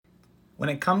When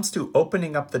it comes to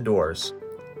opening up the doors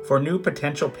for new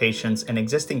potential patients and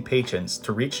existing patients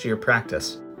to reach to your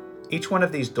practice, each one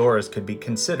of these doors could be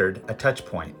considered a touch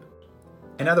point.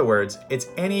 In other words, it's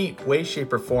any way,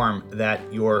 shape, or form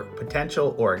that your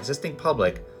potential or existing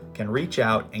public can reach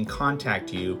out and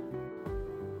contact you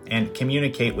and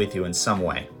communicate with you in some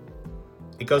way.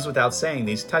 It goes without saying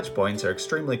these touch points are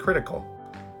extremely critical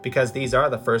because these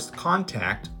are the first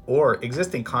contact or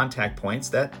existing contact points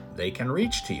that they can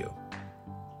reach to you.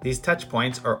 These touch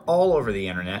points are all over the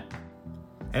internet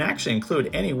and actually include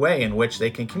any way in which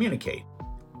they can communicate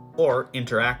or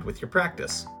interact with your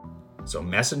practice. So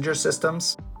messenger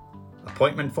systems,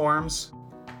 appointment forms,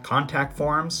 contact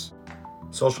forms,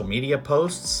 social media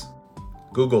posts,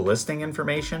 Google listing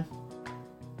information,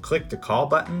 click to call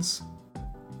buttons,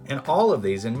 and all of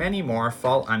these and many more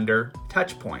fall under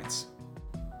touch points.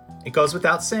 It goes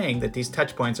without saying that these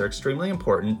touch points are extremely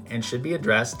important and should be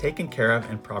addressed, taken care of,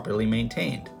 and properly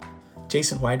maintained.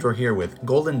 Jason Wydro here with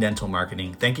Golden Dental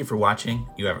Marketing. Thank you for watching.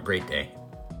 You have a great day.